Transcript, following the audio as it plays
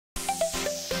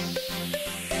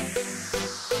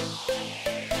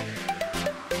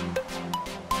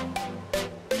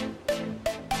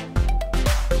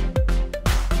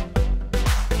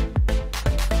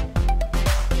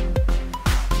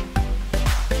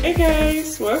Hey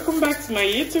guys, welcome back to my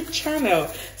YouTube channel.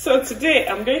 So today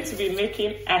I'm going to be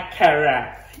making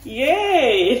akara.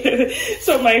 Yay!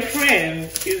 So my friend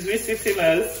is visiting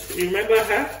us. Remember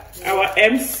her? Our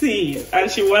MC,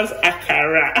 and she wants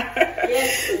akara.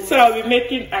 Yes. So I'll be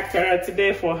making akara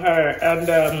today for her.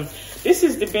 And this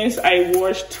is the beans I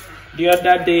washed the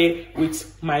other day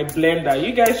with my blender.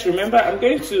 You guys remember? I'm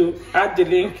going to add the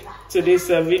link to this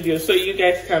video so you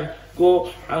guys can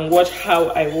go and watch how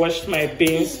I washed my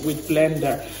beans with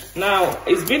blender. Now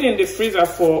it's been in the freezer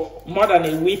for more than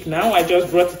a week now. I just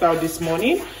brought it out this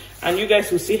morning, and you guys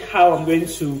will see how I'm going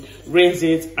to rinse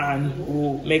it and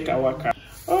we'll make our akara.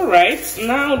 All right,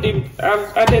 now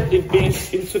I've added the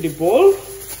beans into the bowl.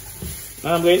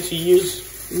 Now I'm going to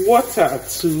use water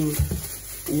to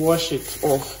wash it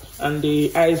off, and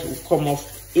the eyes will come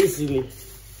off easily.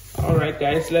 All right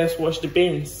guys, let's wash the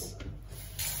beans.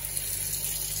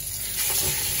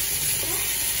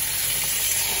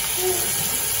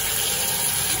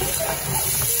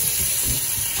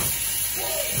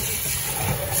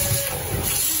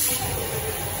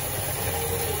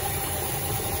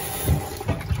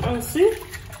 And see,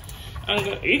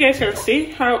 and you guys can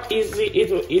see how easy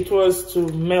it was to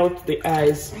melt the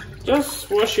ice. Just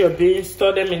wash your beans,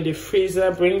 store them in the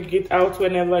freezer, bring it out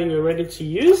whenever you're ready to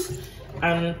use,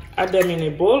 and add them in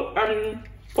a bowl and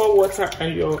pour water,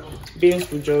 and your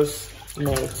beans will just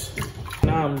melt.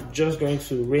 Now I'm just going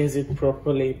to rinse it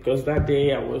properly because that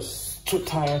day I was too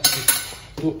tired to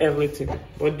do everything,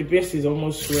 but the beans is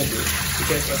almost ready.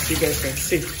 As you guys can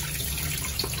see.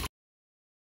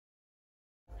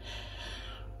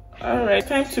 All right,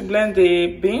 time to blend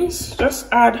the beans.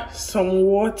 Just add some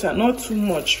water, not too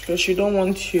much, because you don't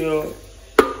want your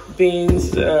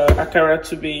beans akara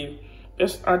to be.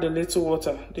 Just add a little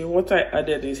water. The water I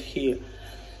added is here.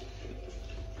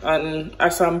 And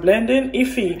as I'm blending,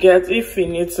 if it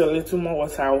needs a little more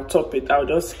water, I'll top it. I'll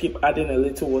just keep adding a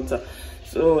little water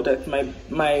so that my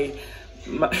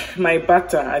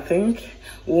batter, I think,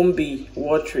 won't be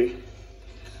watery.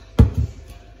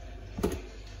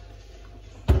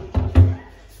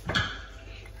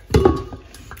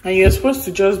 And you're supposed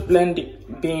to just blend the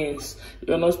beans.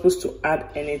 You're not supposed to add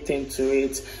anything to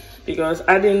it, because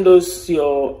adding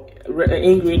your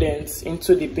ingredients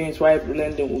into the beans while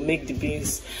blending will make the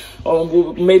beans, or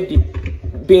will make the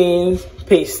beans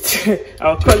paste.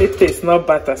 I'll call it paste, not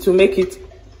batter, to make it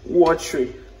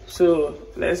watery. So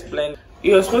let's blend.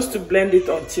 You're supposed to blend it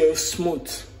until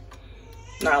smooth.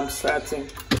 Now I'm starting.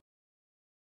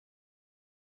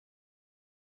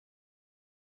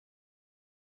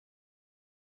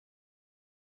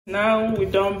 Now we're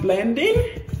done blending.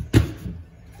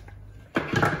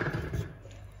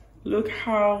 Look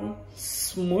how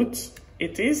smooth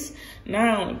it is.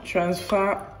 Now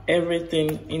transfer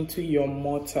everything into your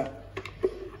mortar.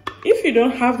 If you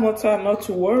don't have mortar, not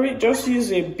to worry, just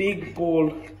use a big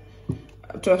bowl.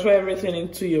 Transfer everything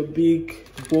into your big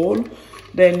bowl.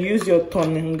 Then use your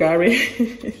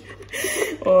tongari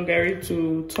or gari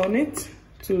to turn it,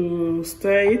 to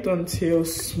stir it until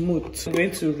smooth. I'm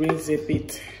going to rinse a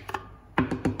bit.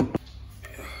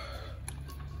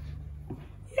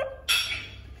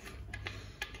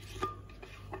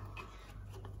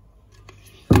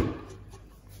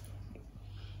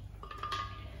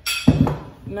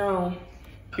 Now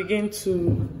begin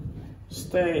to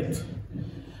stir it,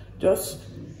 just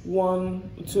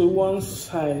one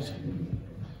side,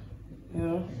 you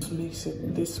know, mix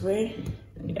it this way.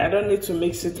 I don't need to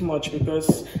mix it much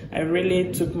because I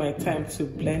really took my time to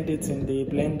blend it in the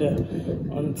blender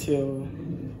until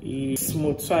it's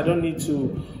smooth, so I don't need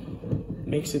to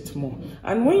mix it more.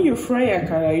 And when you fry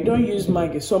akara, you don't use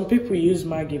Maggi. Some people use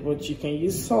Maggi, but you can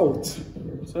use salt.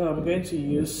 So I'm going to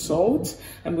use salt.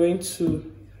 I'm going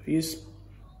to use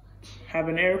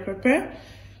habanero pepper,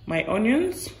 my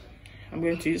onions, I'm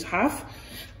going to use half,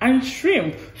 and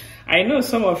shrimp. I know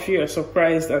some of you are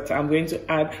surprised that I'm going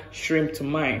to add shrimp to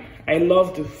mine. I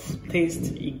love the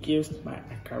taste it gives my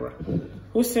akara.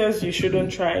 Who says you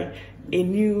shouldn't try a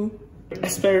new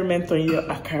experiment on your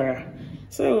akara?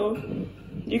 So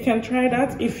you can try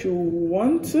that if you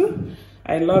want to.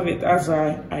 I love it as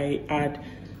I add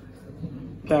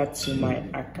that to my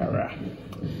akara.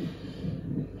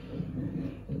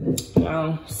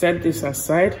 Now set this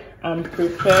aside and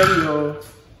prepare your,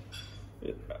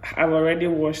 I've already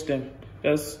washed them.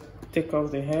 Just take off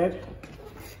the head,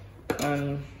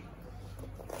 and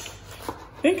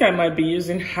I think I might be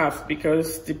using half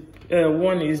because the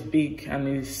one is big and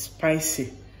is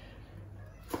spicy.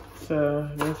 So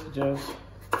let's just,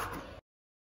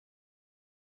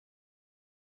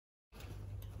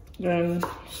 then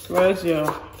slice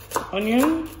your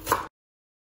onion.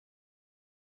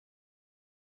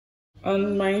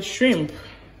 On my shrimp,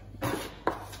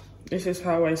 this is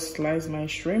how I slice my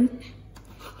shrimp.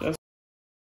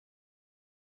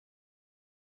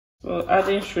 So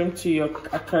adding shrimp to your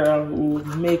akara will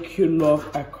make you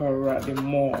love akara the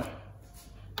more.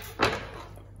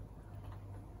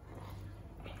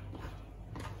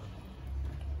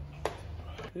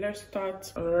 Let's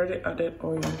start. I already added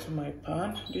oil into my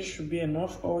pan. This should be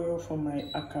enough oil for my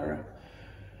akara.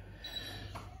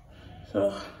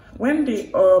 So when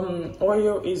the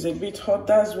oil is a bit hot,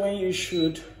 that's when you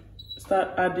should start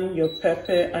adding your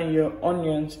pepper and your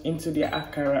onions into the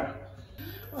akara.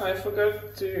 Oh, I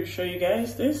forgot to show you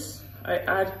guys this. I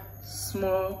add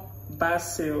small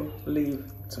basil leaf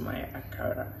to my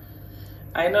akara.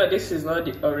 I know this is not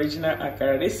the original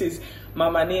akara. This is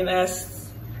Mama Nina's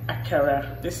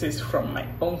akara. This is from my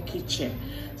own kitchen.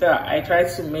 So I try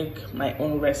to make my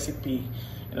own recipe.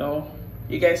 You know,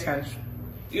 you guys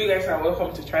are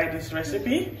welcome to try this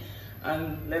recipe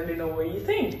and let me know what you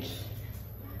think.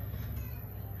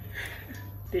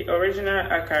 The original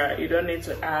akara, you don't need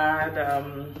to add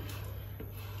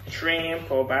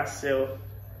shrimp or basil.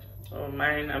 So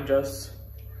mine, I'm just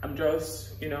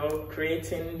you know,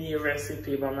 creating the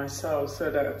recipe by myself so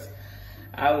that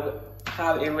I'll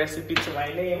have a recipe to my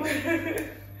name.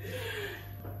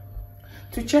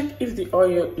 To check if the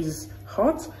oil is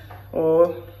hot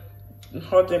or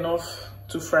hot enough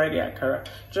to fry the akara,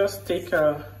 just take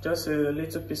just a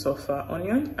little piece of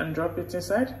onion and drop it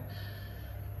inside.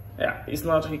 Yeah, it's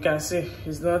not, you can see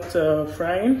it's not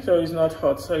frying, so it's not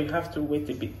hot, so you have to wait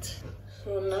a bit.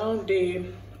 So now the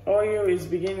oil is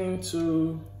beginning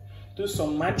to do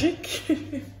some magic.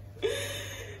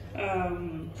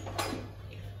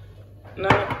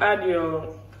 Now add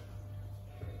your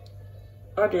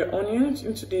onions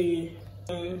into the,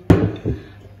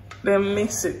 then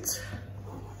mix it.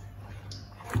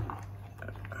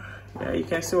 Yeah, you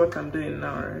can see what I'm doing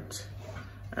now, right?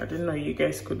 I didn't know you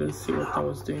guys couldn't see what I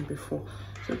was doing before.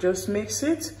 So just mix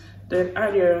it, then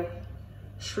add your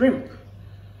shrimp.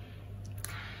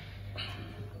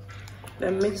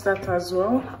 Then mix that as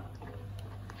well.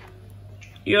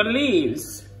 Your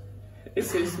leaves.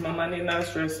 This is Mama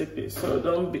Nina's recipe, so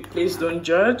please don't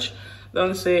judge.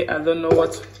 Don't say I don't know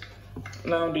what.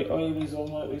 Now the oil is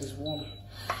almost warm.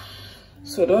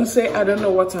 So don't say I don't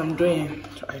know what I'm doing.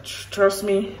 Trust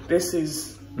me, this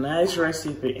is nice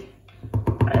recipe.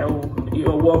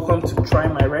 You're welcome to try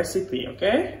my recipe,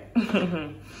 okay?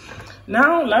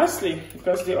 Now lastly,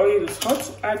 because the oil is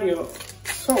hot, add your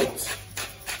salt.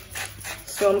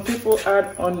 Some people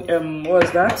add on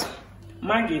what's that?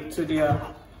 Maggi to their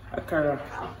akara,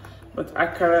 but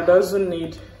akara doesn't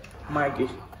need Maggi,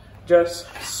 just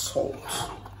salt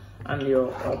and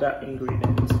your other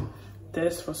ingredients.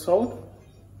 Taste for salt.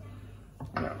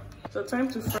 Yeah. So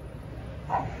time to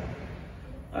fry.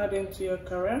 Add into your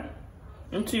akara,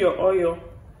 into your oil.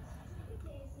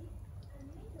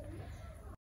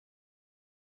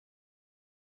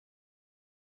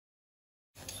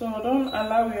 So don't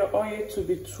allow your oil to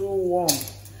be too warm,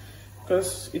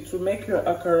 because it will make your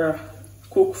akara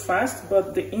cook fast,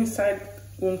 but the inside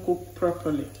won't cook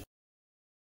properly.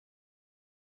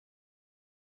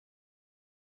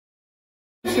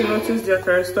 If you notice the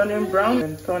akara is turning brown,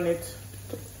 and turn it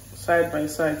side by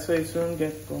side so it won't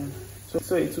get burned,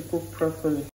 so it will cook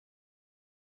properly.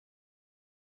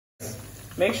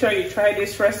 Make sure you try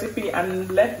this recipe and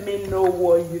let me know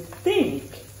what you think.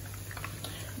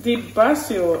 The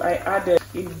basil I added,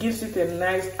 it gives it a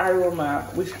nice aroma,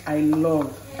 which I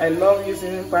love. I love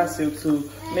using basil to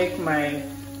make my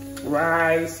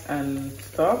rice and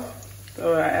stuff.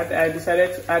 So I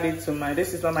decided to add it to my,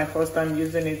 this is not my first time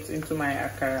using it into my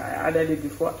akara. I added it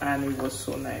before and it was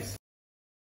so nice.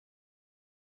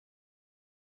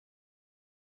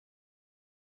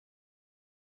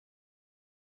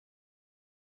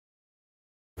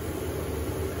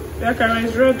 The akara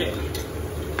is ready.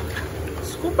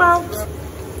 Scoop out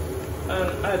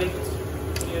and add it.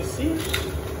 You see?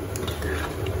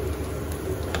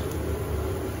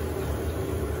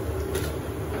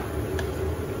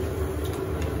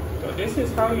 So this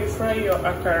is how you fry your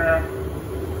akara.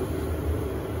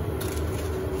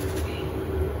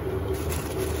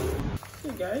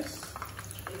 See guys,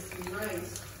 it's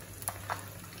nice.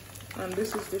 And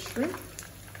this is the shrimp.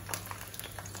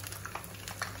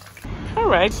 All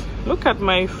right, look at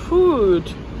my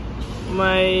food.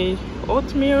 My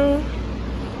oatmeal,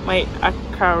 my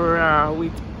akara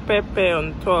with pepper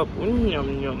on top,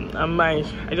 yum yum, and I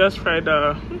just fried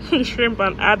the shrimp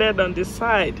and added on the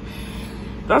side.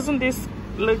 Doesn't this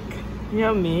look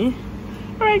yummy?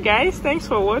 All right guys, thanks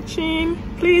for watching.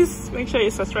 Please make sure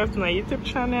you subscribe to my YouTube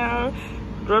channel.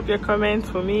 drop your comments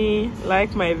for me,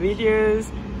 like my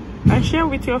videos, and share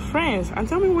with your friends, and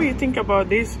tell me what you think about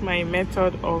this, my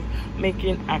method of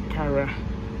making akara.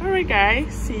 Alright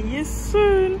guys, see you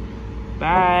soon.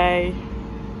 Bye.